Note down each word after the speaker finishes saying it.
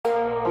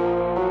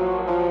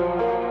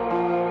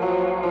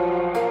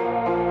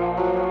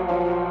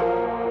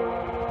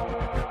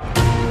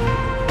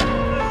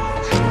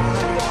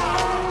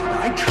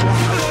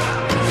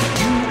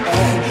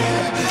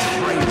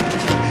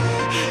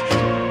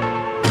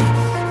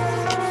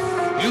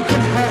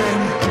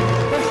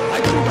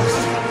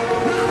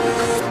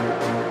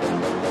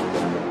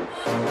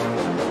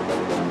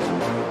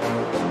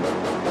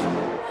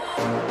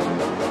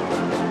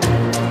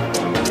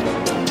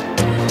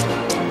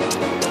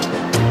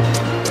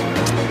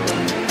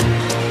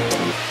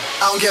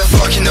give a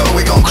fuck, you know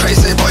we gon'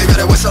 crazy. Boy, you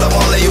better whistle, I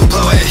won't let you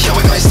blow it. Yeah,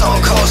 we going stone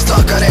cold,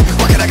 stuck on it.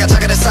 What can I got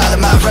talking to silent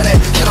mouth running?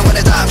 You don't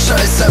wanna die, I'm sure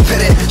it's a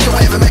pity. You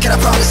won't even make it,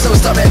 I promise, so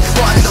stop it.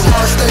 Boy, I need the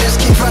walls, still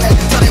just keep running.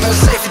 Thought he was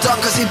safe, he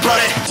dumb cause he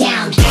brought it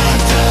down. Fucked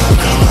up,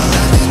 come on,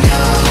 let me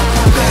know.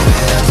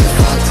 Baby, I'm too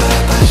fucked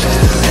up, I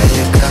should've let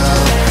you go.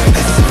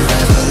 It's a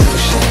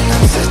revolution,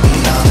 I'm sitting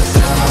on the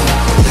throne.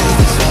 Leave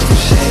this world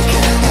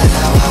shaking, and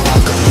now I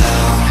walk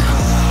alone.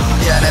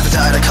 Yeah, I never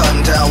died, I cut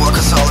him down, walk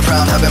us all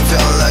around. I've been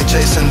feeling like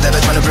Jason, they've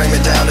been trying to bring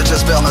me down to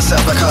just build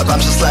myself back up.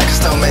 I'm just like a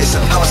stonemason.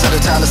 I was out of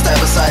town to step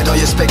aside,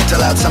 don't you speak too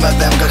loud, some of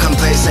them got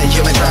complacent.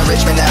 You been trying to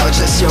reach me now, it's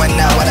just you and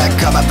now. When I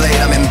got my blade,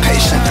 I'm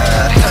impatient.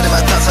 Cutting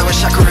my thoughts, I wish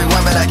I could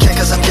rewind, but I can't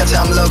cause I'm guilty,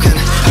 I'm looking.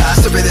 I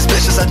still breathe these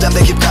bitches, I damn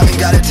they keep coming,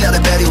 gotta tell the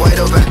belly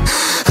wide open.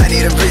 I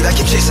need to breathe, I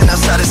keep chasing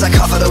outside as I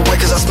cough out the way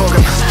cause I smoke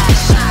them.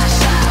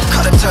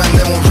 Cut a turn,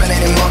 they won't run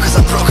anymore cause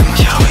I broke them.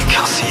 Yo, we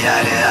can't see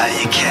eye to eye,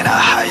 you cannot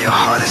hide your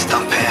heart is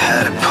thumping.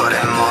 Had to put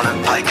him on a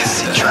bike cause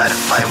he tried to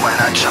fight when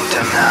I jumped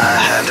him. Now I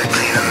had to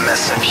clean a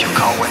mess up, you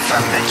gon' if I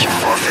make you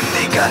forfeit.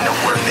 They got no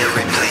work, they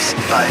replace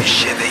it by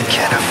shit, they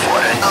can't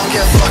afford it. I don't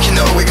give a fuck, you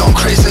know we gon'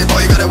 crazy.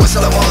 Boy, you better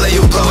whistle, I won't let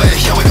you blow it.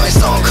 Yeah, we going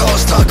stone cold,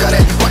 stuck on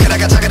it. What can I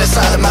got talking to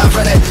silent mouth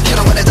running? You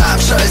don't wanna die, I'm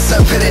sure it's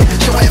a pity.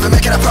 You won't even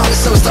make it, I promise,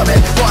 so stop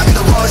it. Boy, I mean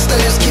the wall, still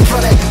just keep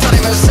running. Thought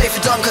he was safe,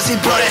 he dumb cause he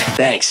brought it.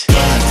 Thanks.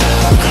 Fucked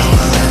up, come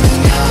on, let me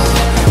know.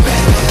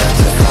 Baby, I'm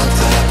too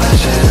fucked up, I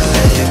should've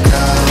let you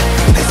go.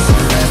 It's a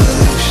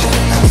revolution,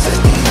 I'm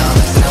sitting on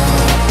the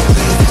throne.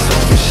 Leave this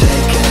world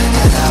shaking,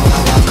 and now I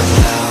walk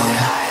alone.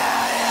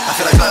 I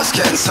feel like love's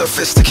getting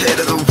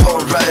sophisticated. The war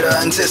writer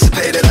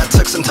anticipated. I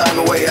took some time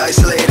away,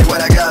 isolated. When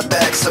I got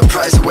back,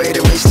 surprised I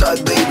waited. When you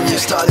started bleeding, you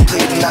started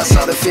pleading. I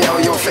saw the fear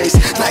on your face.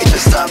 Now you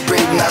just stopped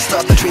breathing. I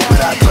stopped the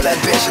treatment, I put that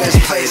bitch in his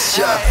place.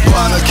 Yeah, boy,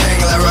 I'm a king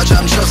like Roger,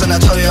 I'm chosen. I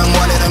told you I'm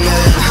one in a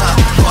million.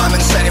 Boy, I'm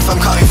insane if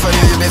I'm coming for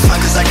you. You'll be fine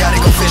cause I gotta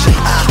go fishing.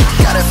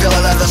 Gotta feel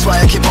alive, that's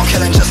why I keep on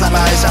killing. Just like my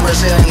eyes, I'm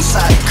resilient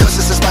inside. Cause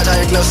this is my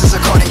diagnosis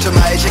according to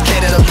my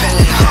educated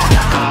opinion.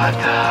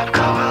 Fucked up,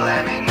 come and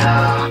let me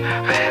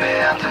know.